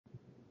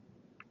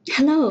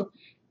Hello,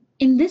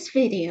 in this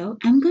video,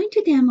 I'm going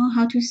to demo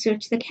how to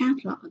search the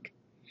catalog.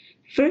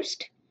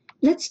 First,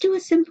 let's do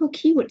a simple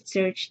keyword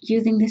search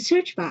using the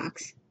search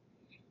box.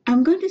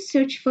 I'm going to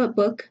search for a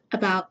book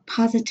about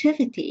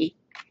positivity.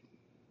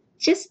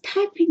 Just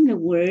type in the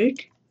word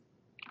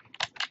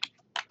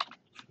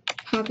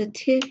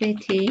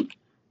positivity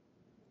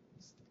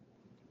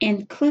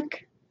and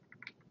click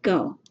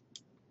Go.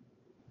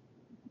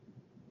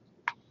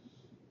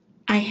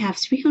 I have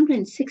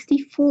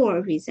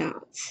 364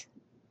 results.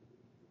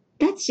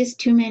 That's just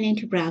too many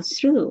to browse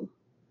through.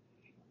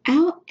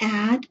 I'll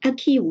add a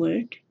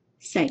keyword,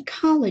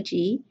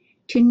 psychology,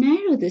 to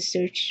narrow the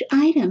search to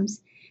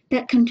items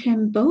that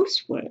contain both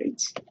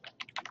words.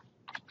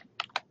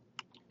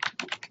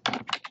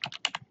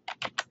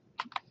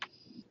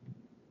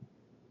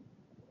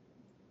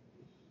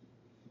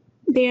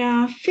 There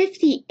are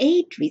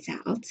 58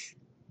 results.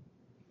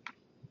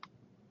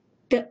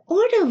 The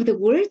order of the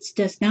words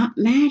does not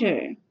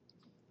matter,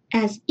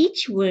 as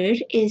each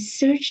word is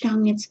searched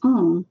on its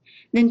own,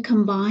 then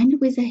combined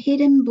with a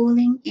hidden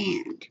Boolean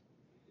AND.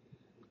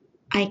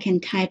 I can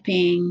type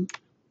in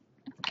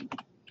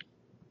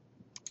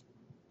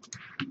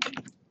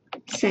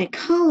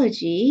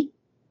psychology,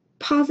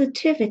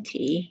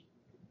 positivity,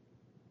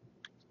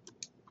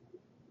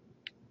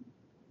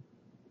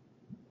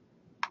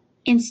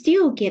 and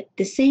still get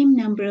the same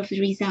number of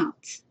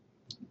results.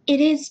 It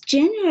is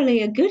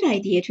generally a good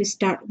idea to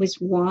start with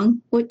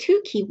one or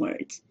two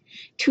keywords.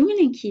 Too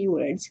many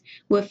keywords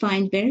will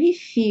find very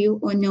few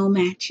or no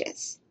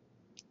matches.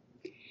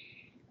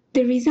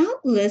 The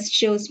result list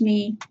shows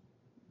me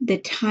the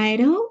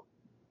title,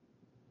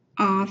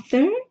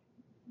 author,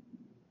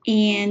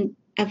 and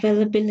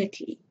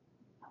availability.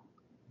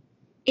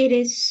 It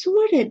is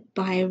sorted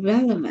by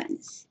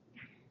relevance,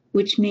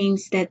 which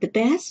means that the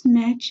best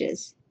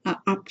matches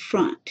are up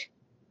front.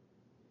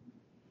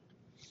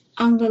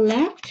 On the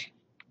left,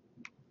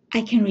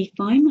 I can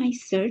refine my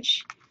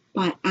search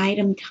by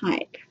item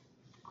type.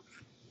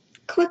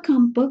 Click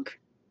on Book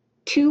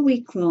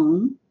 2-week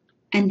loan,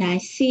 and I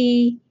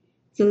see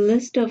the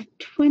list of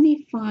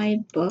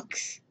 25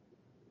 books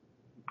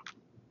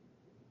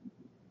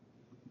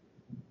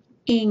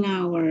in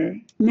our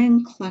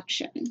main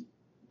collection.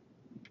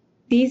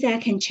 These I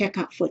can check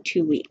out for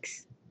 2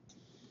 weeks.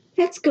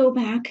 Let's go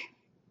back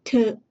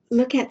to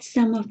look at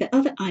some of the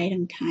other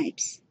item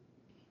types.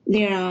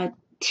 There are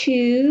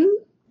 2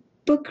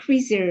 book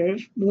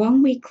reserve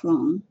 1-week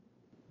loan.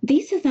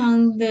 These are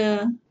on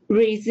the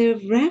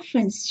reserve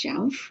reference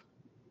shelf,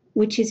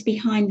 which is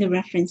behind the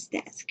reference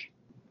desk.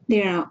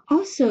 There are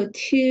also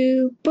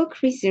 2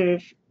 book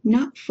reserve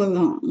not for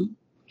loan,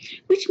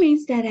 which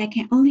means that I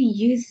can only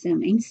use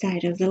them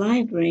inside of the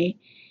library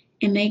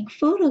and make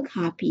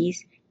photocopies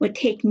or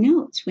take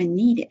notes when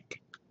needed.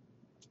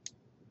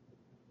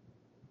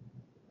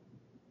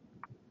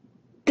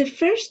 The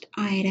first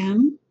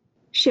item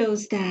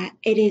shows that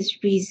it is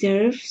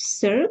reserve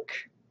circ,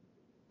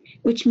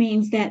 which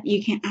means that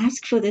you can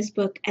ask for this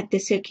book at the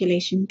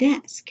circulation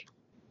desk.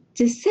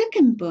 The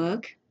second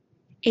book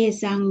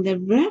is on the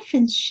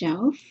reference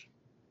shelf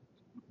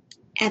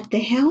at the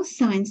Health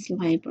Science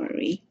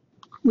Library,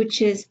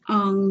 which is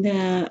on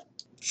the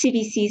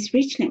CBC's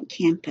Richland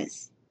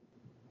campus.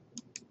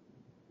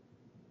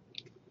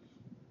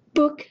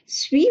 Book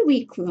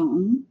 3-week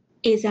loan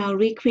is our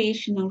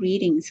recreational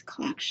readings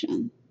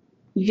collection.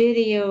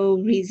 Video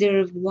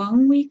reserve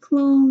 1-week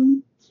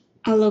loan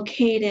are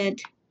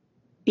located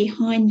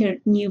behind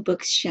the new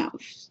books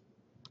shelves.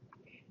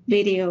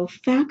 Video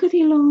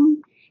faculty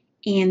loan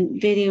and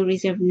video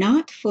reserve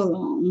not for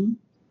loan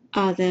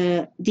are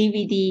the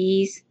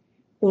DVDs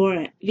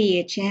or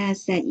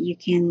VHS that you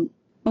can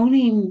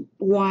only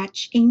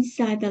watch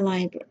inside the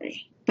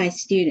library by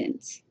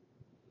students.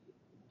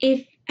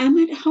 If I'm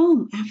at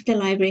home after the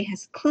library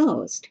has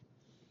closed,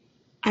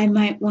 I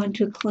might want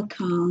to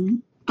click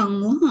on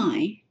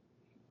Online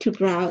to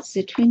browse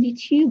the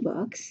 22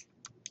 books.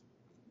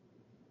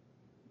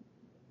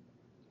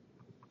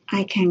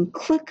 I can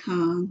click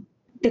on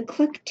the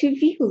Click to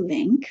View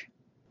link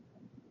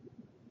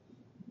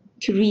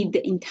to read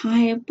the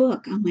entire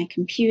book on my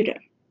computer.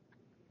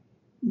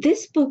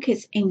 This book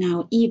is in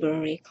our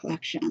eBury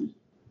collection.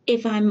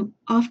 If I'm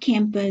off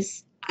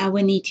campus, I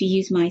will need to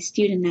use my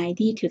student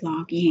ID to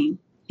log in.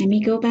 Let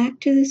me go back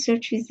to the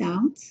search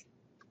results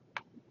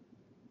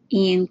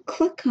and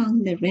click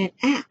on the red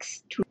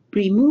X to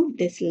remove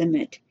this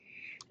limit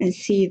and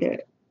see the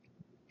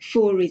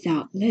full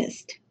result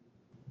list.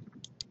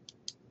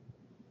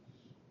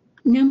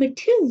 Number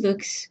 2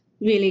 looks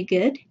really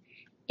good.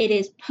 It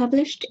is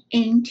published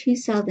in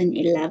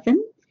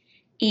 2011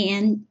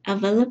 and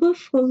available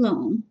for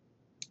loan.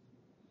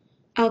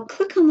 I'll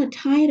click on the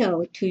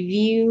title to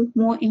view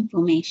more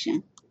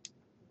information.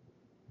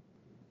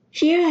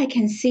 Here I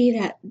can see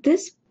that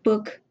this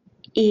book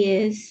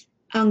is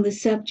on the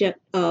subject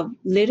of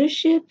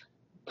leadership,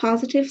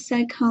 positive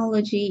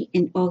psychology,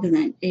 and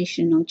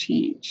organizational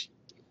change.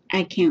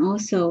 I can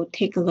also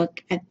take a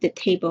look at the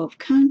table of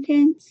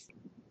contents.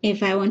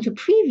 If I want to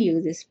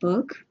preview this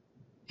book,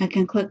 I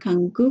can click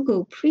on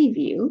Google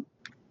Preview.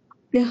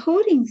 The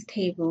holdings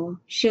table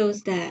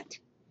shows that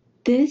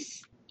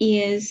this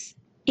is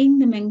in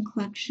the main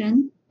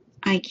collection.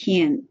 I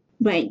can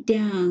write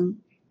down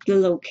the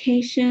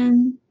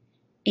location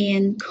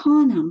and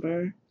call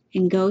number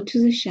and go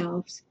to the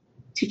shelves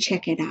to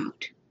check it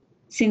out.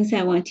 Since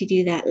I want to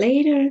do that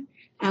later,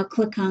 I'll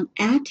click on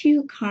Add to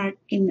Your Cart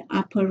in the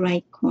upper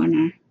right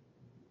corner.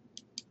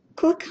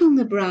 Click on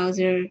the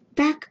browser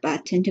back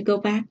button to go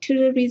back to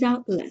the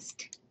result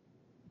list.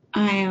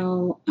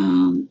 I'll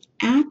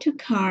add to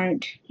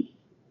cart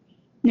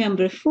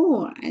number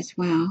 4 as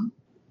well.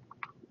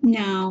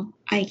 Now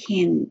I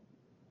can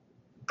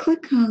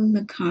click on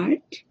the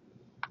cart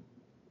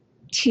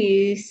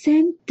to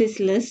send this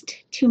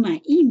list to my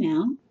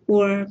email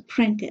or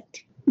print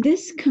it.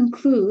 This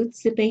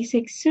concludes the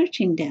basic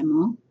searching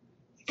demo.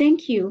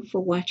 Thank you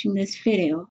for watching this video.